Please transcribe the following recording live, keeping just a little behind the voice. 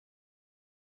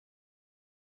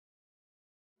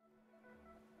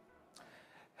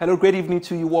Hello, great evening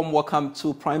to you. Warm welcome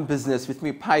to Prime Business with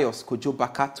me, Pius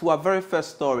Kojobaka. To our very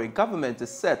first story, government is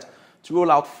set to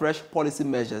roll out fresh policy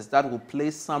measures that will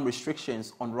place some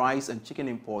restrictions on rice and chicken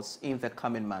imports in the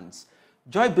coming months.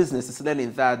 Joy Business is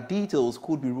learning that details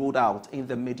could be rolled out in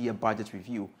the mid-year budget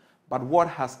review. But what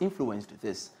has influenced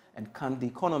this, and can the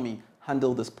economy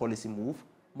handle this policy move?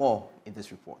 More in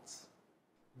this report.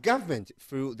 Government,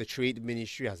 through the Trade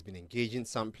Ministry, has been engaging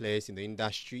some players in the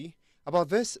industry about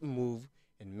this move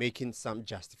and making some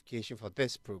justification for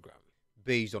this program.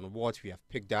 Based on what we have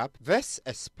picked up, this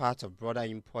is part of broader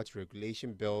import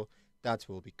regulation bill that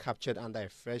will be captured under a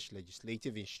fresh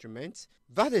legislative instrument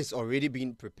that is already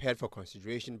being prepared for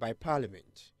consideration by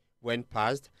Parliament. When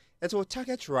passed, it will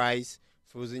target rice,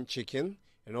 frozen chicken,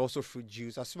 and also fruit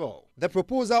juice as well. The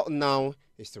proposal now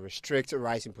is to restrict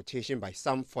rice importation by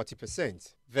some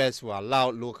 40%. This will allow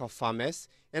local farmers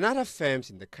and other firms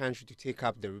in the country to take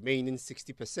up the remaining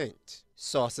 60%.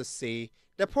 Sources say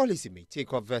the policy may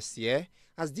take off this year,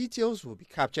 as details will be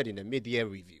captured in the mid-year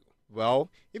review. Well,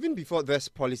 even before this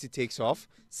policy takes off,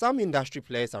 some industry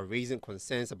players are raising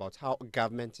concerns about how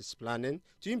government is planning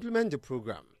to implement the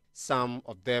program. Some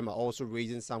of them are also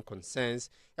raising some concerns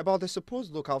about the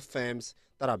supposed local firms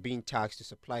that are being taxed to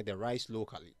supply the rice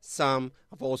locally. Some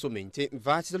have also maintained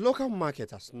that the local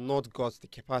market has not got the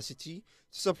capacity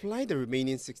to supply the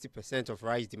remaining 60% of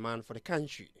rice demand for the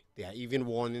country. They are even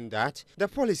warning that the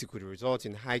policy could result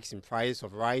in hikes in price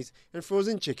of rice and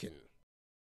frozen chicken.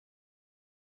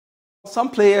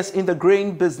 Some players in the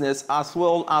grain business as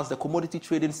well as the commodity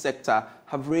trading sector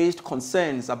have raised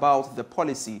concerns about the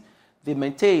policy. They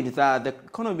maintained that the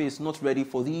economy is not ready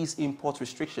for these import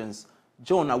restrictions.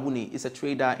 John Awuni is a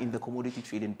trader in the commodity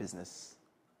trading business.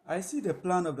 I see the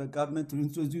plan of the government to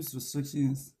introduce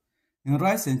restrictions in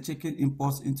rice and chicken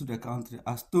imports into the country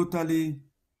as totally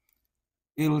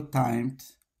ill-timed,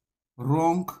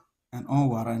 wrong, and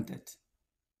unwarranted.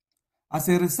 As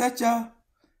a researcher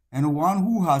and one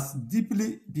who has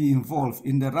deeply been involved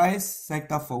in the rice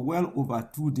sector for well over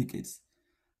 2 decades,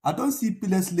 I don't see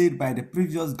pillars laid by the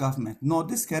previous government nor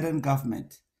this current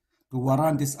government to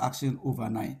warrant this action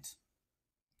overnight.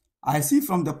 I see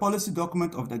from the policy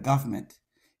document of the government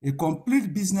a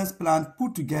complete business plan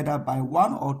put together by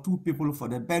 1 or 2 people for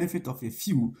the benefit of a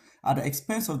few at the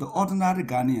expense of the ordinary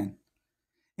Ghanaian.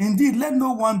 Indeed, let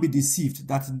no one be deceived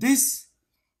that this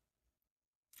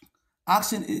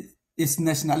action is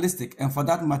nationalistic and for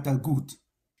that matter good.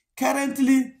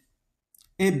 Currently,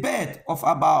 a bed of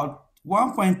about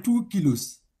 1.2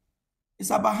 kilos is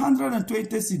about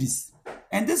 120 cedis,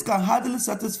 and this can hardly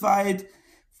satisfy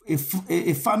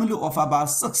a family of about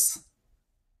 6.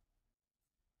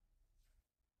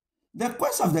 The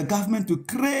quest of the government to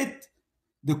create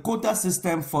the quota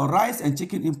system for rice and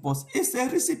chicken imports is a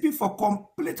recipe for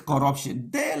complete corruption,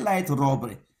 daylight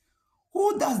robbery.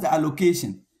 Who does the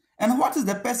allocation? And what is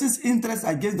the person's interest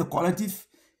against the collective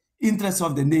interests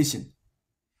of the nation?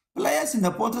 Players in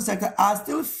the poultry sector are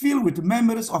still filled with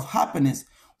memories of happiness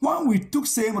when we took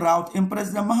same route in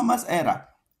President Mahama's era.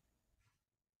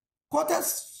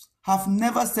 Quotas have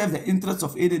never served the interests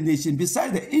of any nation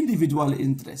besides the individual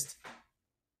interest.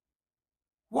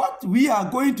 What we are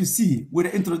going to see with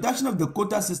the introduction of the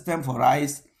quota system for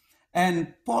rice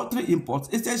and poultry imports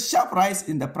is a sharp rise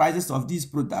in the prices of these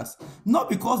products, not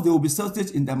because they will be sold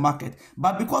in the market,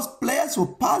 but because players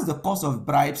will pass the cost of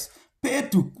bribes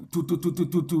paid to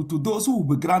those who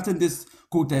will be granting these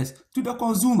quotas to the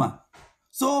consumer.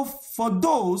 So for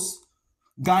those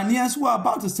Ghanaians who are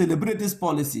about to celebrate this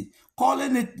policy,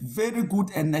 calling it very good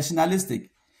and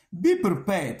nationalistic, be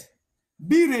prepared,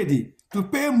 be ready to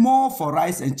pay more for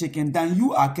rice and chicken than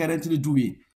you are currently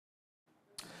doing.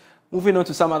 Moving on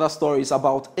to some other stories,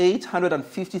 about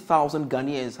 850,000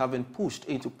 Ghanaians have been pushed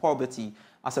into poverty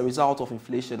as a result of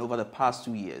inflation over the past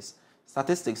 2 years.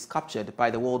 Statistics captured by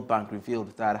the World Bank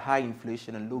revealed that high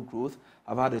inflation and low growth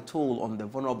have had a toll on the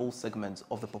vulnerable segments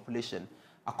of the population.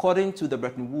 According to the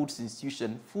Bretton Woods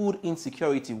institution, food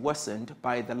insecurity worsened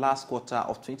by the last quarter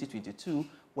of 2022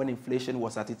 when inflation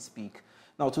was at its peak.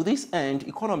 Now, to this end,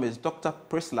 economist Dr.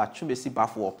 Priscilla Chumesi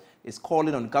Bafo is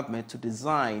calling on government to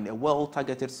design a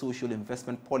well-targeted social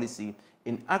investment policy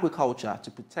in agriculture to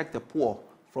protect the poor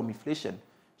from inflation.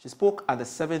 She spoke at the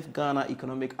 7th Ghana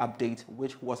Economic Update,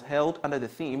 which was held under the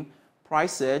theme,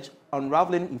 Price Surge,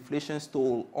 Unraveling Inflation's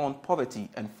Toll on Poverty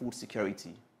and Food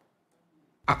Security.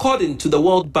 According to the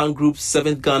World Bank Group's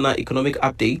 7th Ghana Economic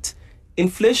Update,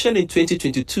 inflation in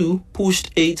 2022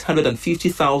 pushed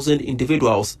 850,000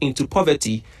 individuals into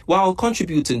poverty while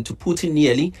contributing to putting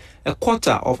nearly a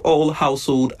quarter of all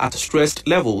households at stressed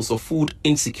levels of food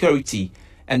insecurity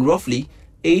and roughly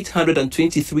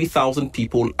 823,000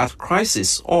 people at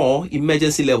crisis or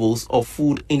emergency levels of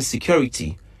food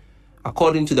insecurity.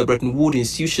 According to the Bretton Woods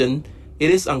institution, it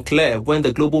is unclear when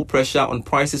the global pressure on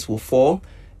prices will fall,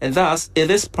 and thus it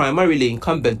is primarily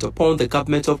incumbent upon the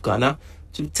government of Ghana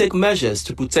to take measures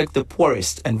to protect the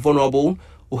poorest and vulnerable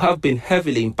who have been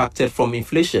heavily impacted from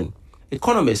inflation.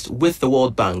 Economist with the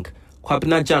World Bank,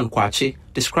 Kwabena Jan Kwache,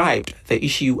 described the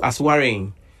issue as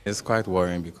worrying. It's quite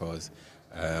worrying because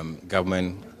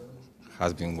government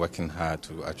has been working hard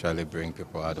to actually bring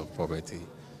people out of poverty.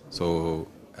 So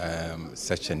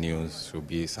such a news should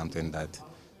be something that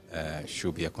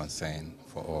should be a concern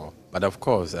for all. But of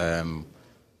course,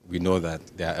 we know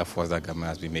that there are efforts that government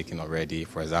has been making already.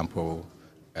 For example,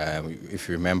 if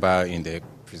you remember in the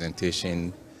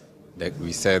presentation, that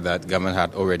we said that government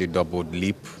had already doubled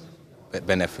LEAP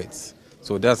benefits.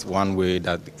 So that's one way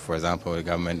that, for example, the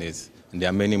government is, and there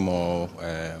are many more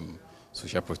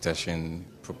social protection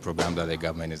programs that the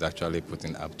government is actually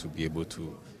putting up to be able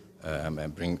to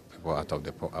bring people out of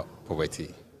the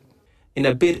poverty. In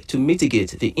a bid to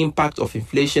mitigate the impact of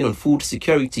inflation on food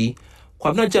security,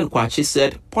 Kwabena Jan Kwache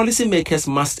said policymakers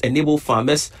must enable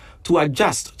farmers to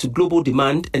adjust to global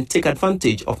demand and take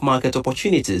advantage of market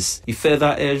opportunities. He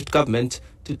further urged government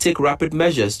to take rapid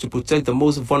measures to protect the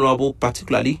most vulnerable,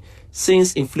 particularly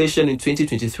since inflation in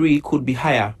 2023 could be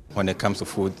higher. When it comes to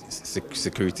food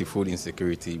security, food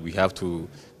insecurity, we have to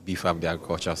beef up the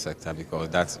agricultural sector because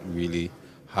that's really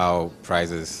how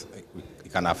prices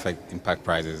can impact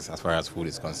prices as far as food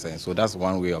is concerned. So that's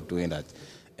one way of doing that.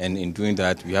 And in doing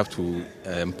that, we have to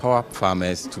empower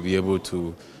farmers to be able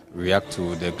to react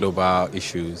to the global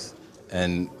issues.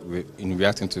 And in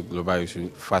reacting to global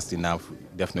issues fast enough,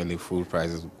 definitely food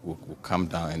prices will come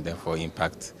down and therefore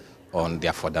impact on the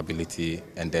affordability.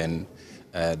 And then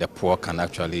the poor can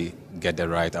actually get the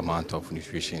right amount of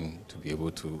nutrition to be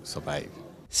able to survive.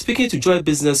 Speaking to Joy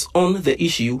Business on the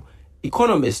issue,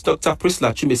 economist Dr.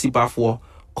 Priscilla Chumesi-Bafo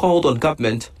called on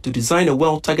government to design a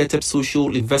well-targeted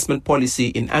social investment policy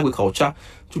in agriculture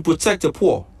to protect the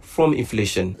poor from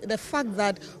inflation. The fact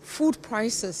that food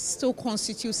prices still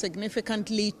constitute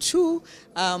significantly to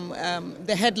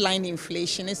the headline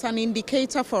inflation is an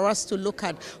indicator for us to look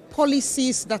at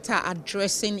policies that are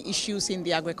addressing issues in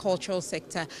the agricultural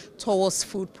sector towards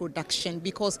food production,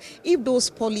 because if those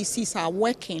policies are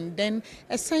working, then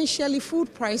essentially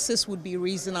food prices would be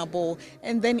reasonable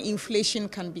and then inflation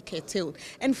can be curtailed.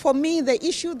 And for me, the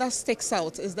issue that sticks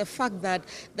out is the fact that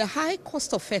the high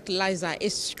cost of fertilizer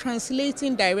is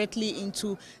translating directly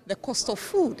into the cost of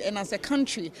food. And as a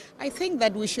country, I think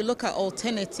that we should look at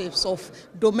alternatives of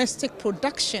domestic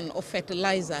production of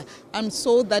fertilizer, and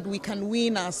so that we can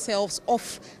wean ourselves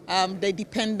off the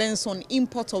dependence on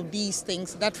import of these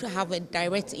things that have a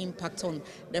direct impact on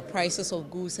the prices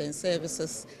of goods and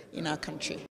services in our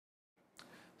country.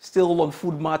 Still on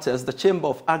food matters, the Chamber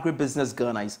of Agribusiness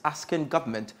Ghana is asking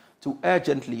government to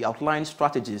urgently outline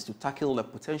strategies to tackle the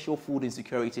potential food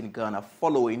insecurity in Ghana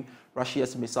following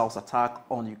Russia's missiles attack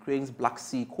on Ukraine's Black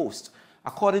Sea coast.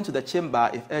 According to the chamber,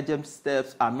 if urgent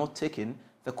steps are not taken,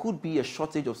 there could be a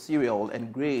shortage of cereal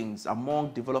and grains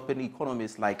among developing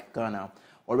economies like Ghana.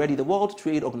 Already, the World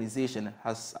Trade Organization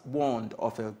has warned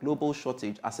of a global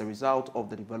shortage as a result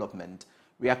of the development.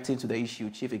 Reacting to the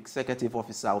issue, Chief Executive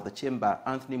Officer of the Chamber,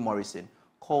 Anthony Morrison,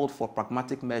 called for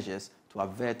pragmatic measures to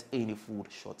avert any food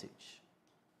shortage.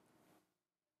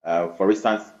 For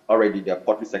instance, already the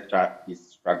poultry sector is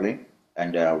struggling,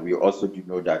 and we also do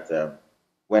know that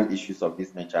when issues of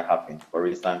this nature happen, for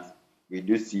instance, we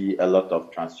do see a lot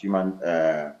of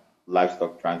transhuman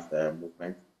livestock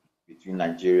movement between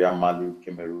Nigeria, Mali,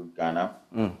 Cameroon, Ghana,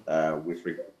 with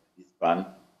regard to this ban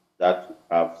that will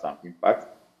have some impact.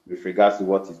 With regards to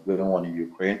what is going on in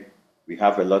Ukraine, we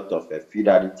have a lot of feed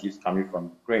additives coming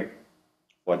from Ukraine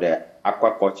for the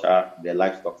aquaculture, the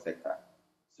livestock sector.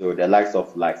 So the likes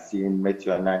of lysine,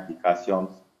 methionine,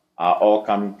 decasiums are all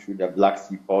coming through the Black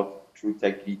Sea port, through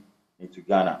Turkey into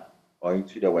Ghana or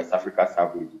into the West Africa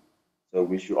sub-region. So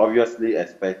we should obviously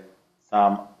expect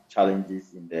some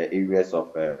challenges in the areas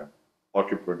of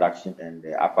poultry production and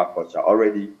aquaculture.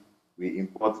 Already, we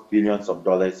import billions of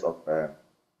dollars of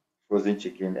frozen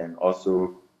chicken and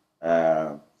also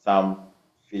some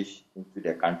fish into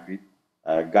the country.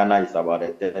 Ghana is about the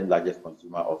 10th largest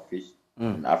consumer of fish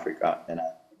in Africa, and I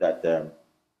think that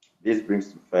this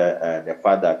brings to the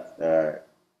fact that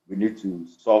we need to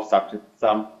solve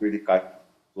some critical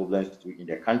problems too in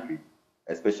the country,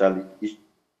 especially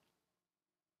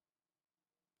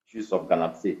issues of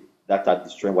galamsey that are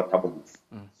destroying water bodies.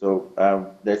 So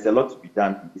there's a lot to be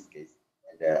done in this case,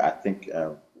 and I think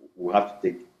we'll have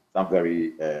to take some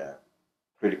very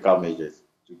critical measures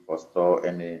to forestall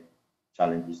any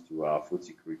challenges to our food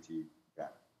security.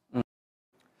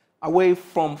 Away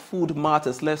from food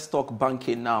matters, let's talk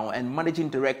banking now. And Managing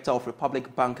Director of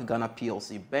Republic Bank Ghana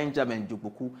PLC, Benjamin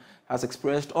Jubuku, has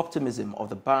expressed optimism of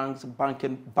the bank's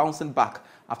bouncing back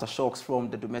after shocks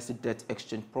from the domestic debt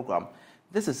exchange program.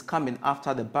 This is coming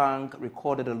after the bank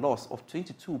recorded a loss of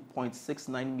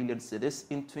 22.69 million cedis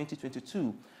in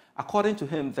 2022. According to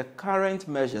him, the current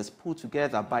measures put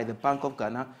together by the Bank of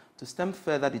Ghana to stem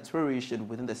further deterioration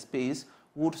within the space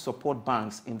would support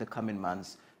banks in the coming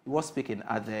months. He was speaking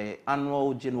at the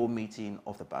annual general meeting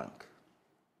of the bank.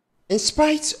 In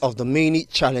spite of the many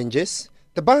challenges,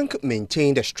 the bank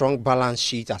maintained a strong balance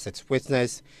sheet as it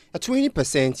witnessed a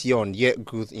 20% year-on-year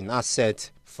growth in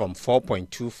assets from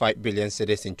 4.25 billion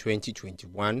cedis in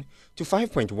 2021 to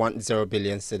 5.10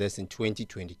 billion cedis in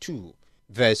 2022.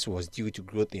 This was due to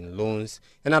growth in loans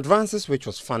and advances, which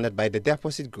was funded by the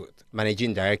deposit growth.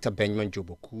 Managing Director Benjamin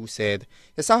Jubuku said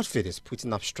his outfit is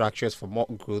putting up structures for more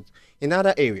growth in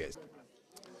other areas.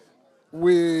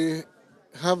 We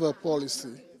have a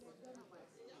policy,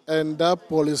 and that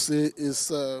policy is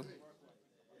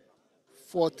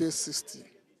 40-60.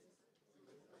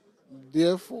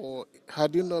 Therefore,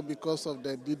 had it not because of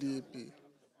the DDAP,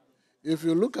 if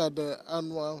you look at the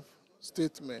annual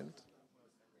statement,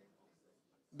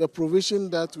 the provision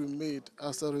that we made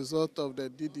as a result of the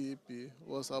DDAP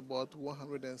was about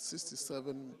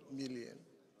 167 million.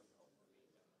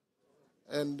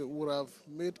 And would have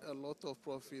made a lot of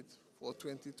profit for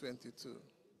 2022.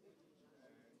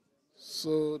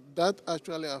 So that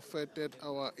actually affected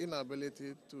our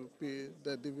inability to pay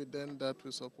the dividend that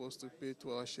we're supposed to pay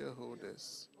to our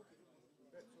shareholders.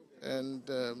 And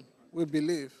we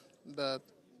believe that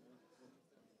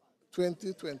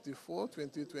 2024,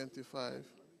 2025,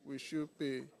 we should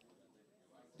pay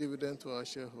dividend to our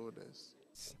shareholders.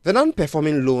 The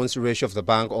non-performing loans ratio of the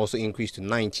bank also increased to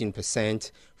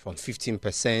 19% from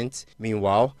 15%.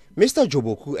 Meanwhile, Mr.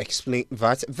 Jubuku explained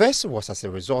that this was as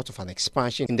a result of an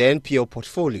expansion in the NPL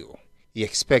portfolio. He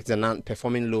expects the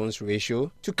non-performing loans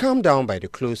ratio to come down by the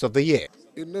close of the year.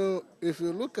 You know, if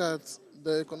you look at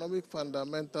the economic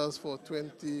fundamentals for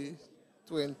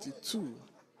 2022,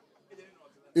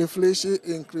 inflation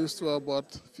increased to about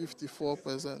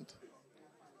 54%.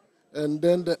 And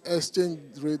then the exchange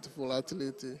rate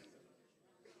volatility.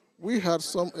 We had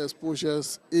some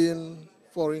exposures in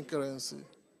foreign currency.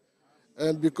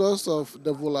 And because of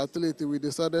the volatility, we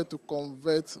decided to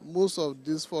convert most of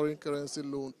this foreign currency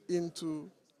loan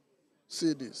into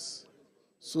cedis.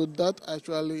 So that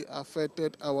actually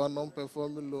affected our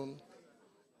non-performing loan,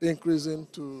 increasing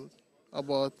to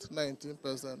about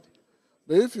 19%.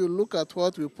 But if you look at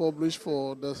what we published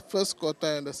for the first quarter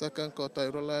and the second quarter,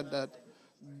 you realize that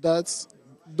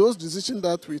those decisions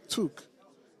that we took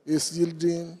is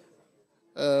yielding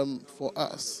for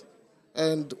us.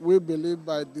 And we believe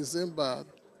by December,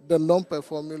 the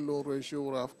non-performing loan ratio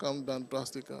will have come down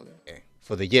drastically.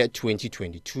 For the year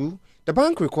 2022, the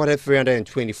bank recorded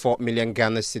 324 million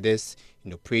Ghana cedis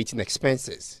in operating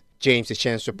expenses. James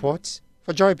Echen's reports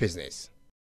for Joy Business.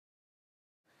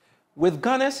 With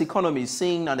Ghana's economy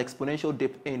seeing an exponential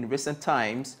dip in recent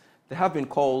times, there have been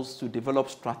calls to develop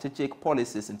strategic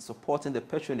policies in supporting the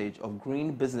patronage of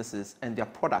green businesses and their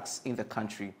products in the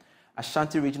country.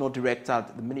 Ashanti Regional Director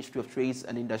at the Ministry of Trade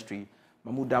and Industry,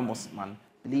 Mahmouda Osman,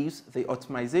 believes the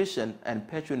optimization and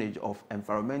patronage of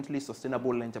environmentally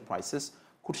sustainable enterprises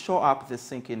could shore up the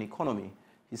sinking economy.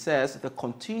 He says the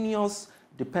continuous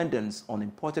dependence on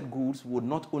imported goods would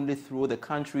not only throw the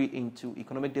country into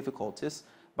economic difficulties,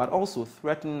 but also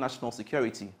threaten national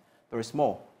security. There is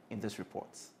more in this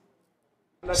report.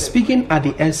 Speaking at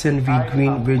the SNV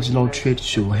Green Regional Trade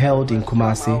Show held in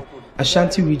Kumasi,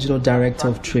 Ashanti Regional Director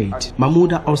of Trade,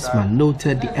 Mahmouda Osman,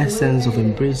 noted the essence of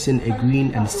embracing a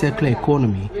green and circular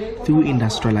economy through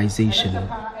industrialization.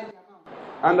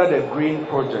 Under the Green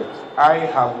Project, I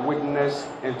have witnessed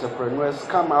entrepreneurs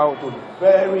come out with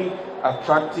very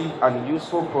attractive and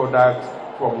useful products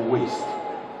from waste.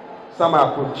 Some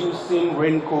are producing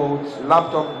raincoats,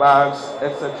 laptop bags,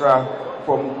 etc.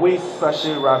 from waste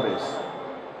sachet rubbers.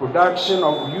 Production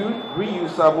of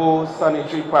reusable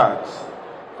sanitary pads,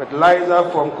 fertilizer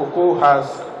from cocoa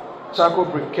husk, charcoal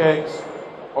briquettes,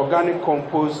 organic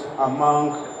compost,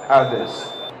 among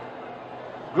others.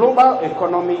 Global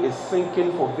economy is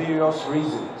sinking for various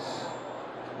reasons.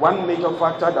 One major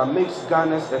factor that makes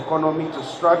Ghana's economy to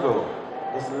struggle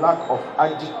is lack of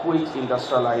adequate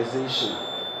industrialization,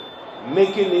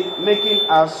 making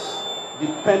us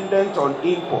dependent on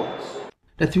imports.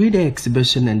 The three-day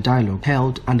exhibition and dialogue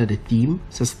held under the theme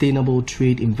Sustainable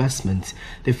Trade Investment,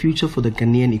 the Future for the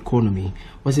Ghanaian Economy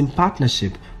was in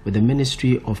partnership with the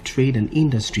Ministry of Trade and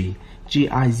Industry,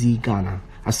 GIZ Ghana,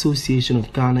 Association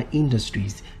of Ghana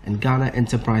Industries and Ghana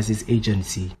Enterprises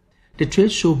Agency. The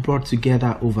trade show brought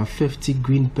together over 50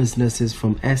 green businesses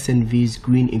from SNV's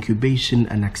Green Incubation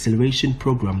and Acceleration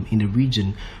Program in the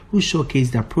region who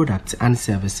showcased their products and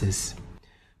services.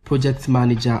 Project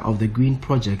manager of the Green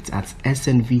Project at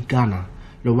SNV Ghana,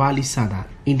 Lowali Sada,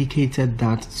 indicated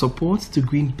that support to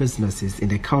green businesses in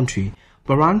the country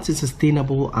warrants a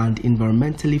sustainable and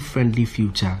environmentally friendly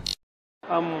future.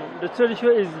 The trade show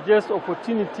is just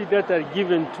opportunity that are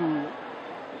given to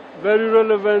very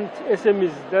relevant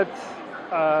SMEs that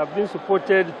are being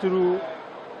supported through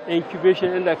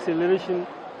incubation and acceleration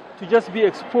to just be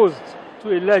exposed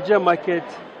to a larger market,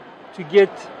 to get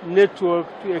network,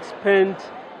 to expand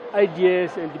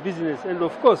ideas and business, and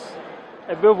of course,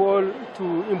 above all,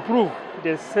 to improve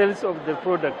the sales of the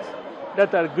products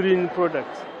that are green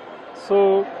products.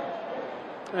 So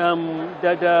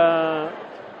the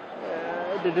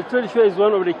trade show is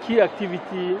one of the key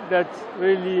activities that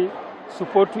really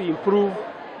support to improve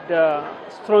the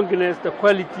strongness, the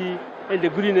quality, and the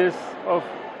greenness of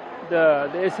the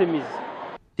SMEs.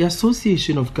 The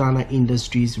Association of Ghana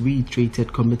Industries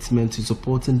reiterated commitment to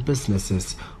supporting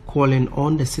businesses, calling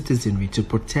on the citizenry to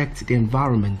protect the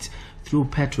environment through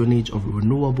patronage of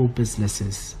renewable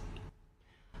businesses.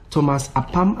 Thomas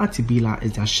Apam Atibila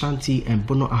is the Ashanti and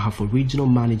Bono Ahafo Regional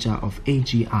Manager of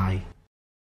AGI.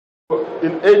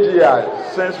 In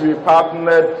AGI, since we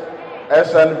partnered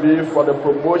SNB for the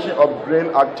promotion of green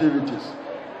activities,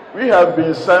 we have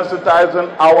been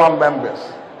sensitizing our members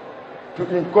to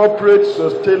incorporate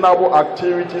sustainable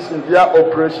activities in their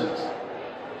operations.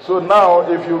 So now,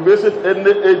 if you visit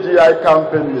any AGI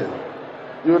company,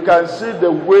 you can see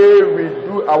the way we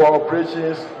do our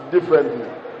operations differently,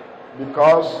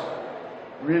 because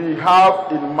we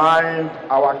have in mind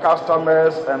our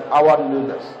customers and our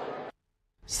neighbors.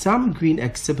 Some green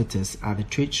exhibitors at the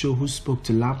trade show who spoke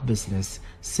to Lab Business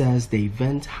says the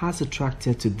event has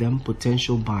attracted to them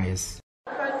potential buyers.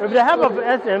 With the help of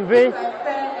SMV,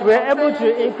 we are able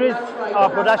to increase our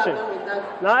production.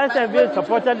 Now SMV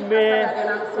supported me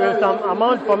with some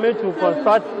amount for me to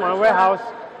construct my warehouse,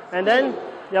 and then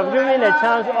they have given me a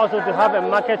chance also to have a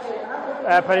market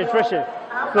penetration.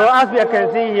 So as we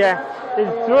can see here,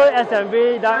 it's through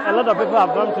SMV that a lot of people have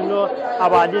come to know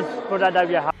about this product that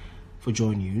we have. For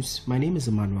Joy News, my name is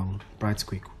Emmanuel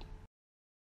Brightsquick.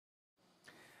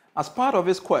 As part of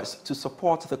its quest to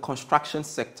support the construction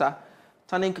sector,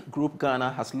 Tanink Group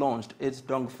Ghana has launched its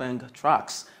Dongfeng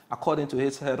trucks. According to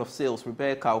its head of sales,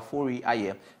 Rebecca Ofori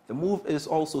Aye, the move is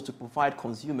also to provide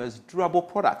consumers durable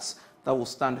products that will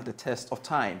stand the test of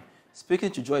time.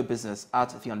 Speaking to Joy Business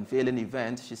at the unveiling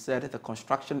event, she said the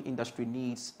construction industry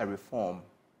needs a reform.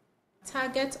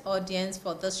 Target audience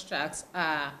for these trucks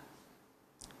are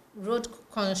road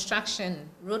construction,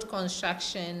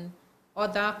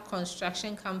 other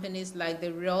construction companies like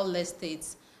the real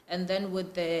estates. And then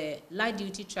with the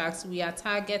light-duty trucks, we are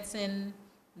targeting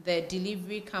the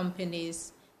delivery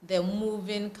companies, the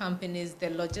moving companies, the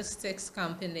logistics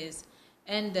companies,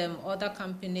 and other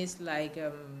companies like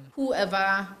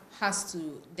whoever has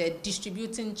to, the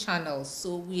distributing channels.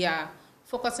 So we are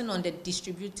focusing on the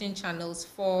distributing channels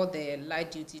for the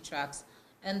light-duty trucks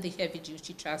and the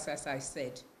heavy-duty trucks, as I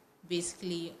said,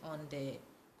 basically on the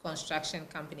construction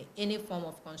company, any form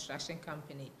of construction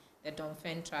company. The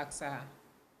Dongfeng trucks are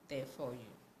there for you.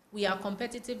 We are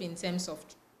competitive in terms of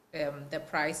the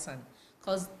pricing,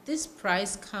 because this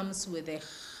price comes with a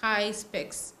high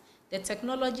specs. The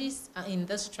technologies in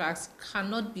these trucks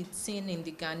cannot be seen in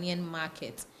the Ghanaian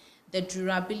market. The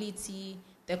durability,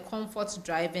 the comfort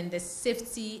driving, the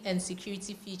safety and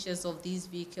security features of these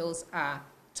vehicles are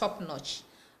top-notch.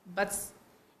 But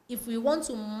if we want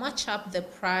to match up the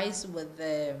price with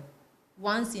the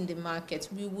ones in the market,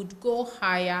 we would go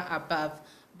higher above.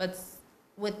 But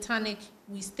with Tanink,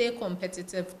 we stay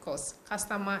competitive because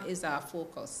customer is our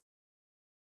focus.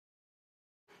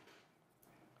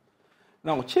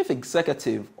 Now, Chief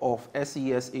Executive of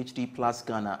SES HD Plus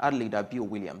Ghana, Adelaide Bill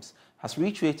Williams, has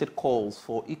reiterated calls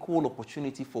for equal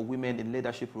opportunity for women in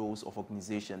leadership roles of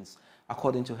organizations.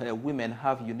 According to her, women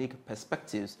have unique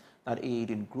perspectives that aid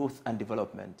in growth and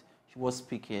development. She was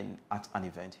speaking at an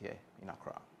event here in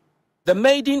Accra. The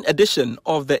maiden edition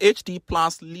of the HD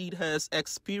Plus Leaders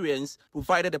Experience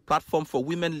provided a platform for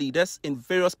women leaders in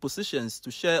various positions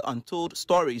to share untold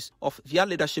stories of their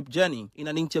leadership journey. In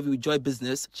an interview with Joy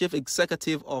Business, Chief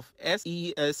Executive of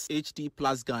SES HD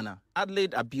Plus Ghana,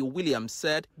 Adelaide Abiel Williams,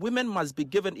 said women must be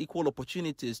given equal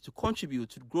opportunities to contribute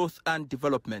to growth and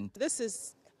development. This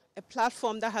is a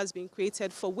platform that has been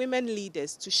created for women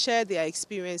leaders to share their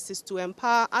experiences, to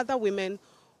empower other women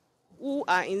who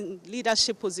are in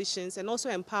leadership positions and also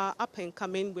empower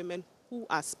up-and-coming women who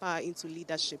aspire into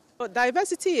leadership. But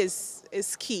diversity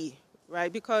is key,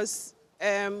 right? Because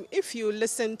if you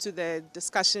listen to the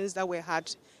discussions that we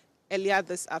had earlier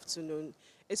this afternoon,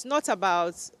 it's not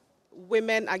about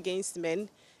women against men.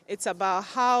 It's about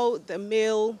how the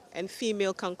male and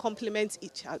female can complement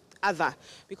each other,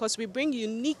 because we bring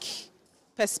unique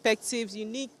perspectives,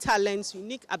 unique talents,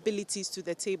 unique abilities to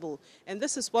the table. And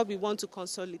this is what we want to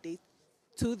consolidate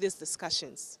to these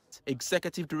discussions.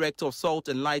 Executive Director of Salt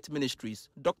and Light Ministries,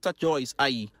 Dr. Joyce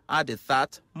Ayi, added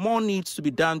that more needs to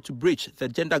be done to bridge the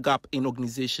gender gap in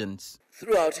organizations.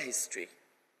 Throughout history,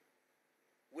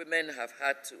 women have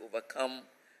had to overcome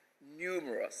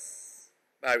numerous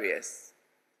barriers.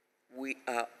 We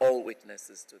are all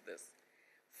witnesses to this.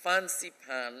 Fancy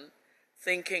pan,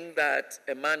 thinking that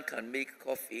a man can make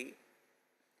coffee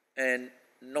and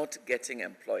not getting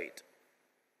employed.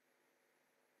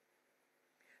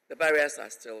 The barriers are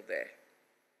still there.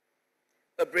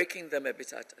 We're breaking them a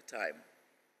bit at a time.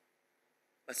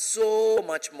 But so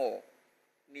much more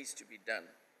needs to be done.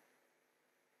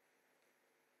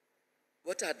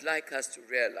 What I'd like us to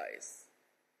realize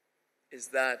is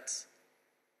that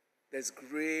there's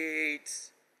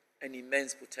great and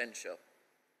immense potential,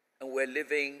 and we're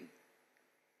living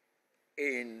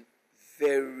in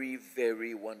very,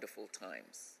 very wonderful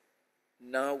times.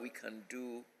 Now we can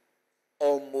do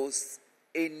almost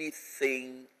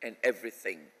anything and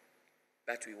everything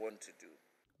that we want to do.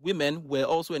 Women were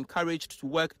also encouraged to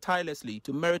work tirelessly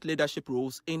to merit leadership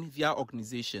roles in their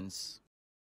organizations.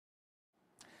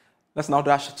 Let's now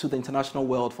dash to the international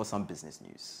world for some business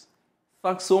news.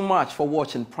 Thanks so much for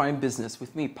watching Prime Business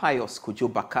with me, Pius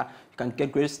Kojo Baka. You can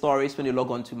get great stories when you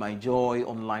log on to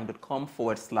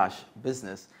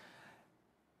myjoyonline.com/business.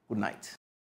 Good night.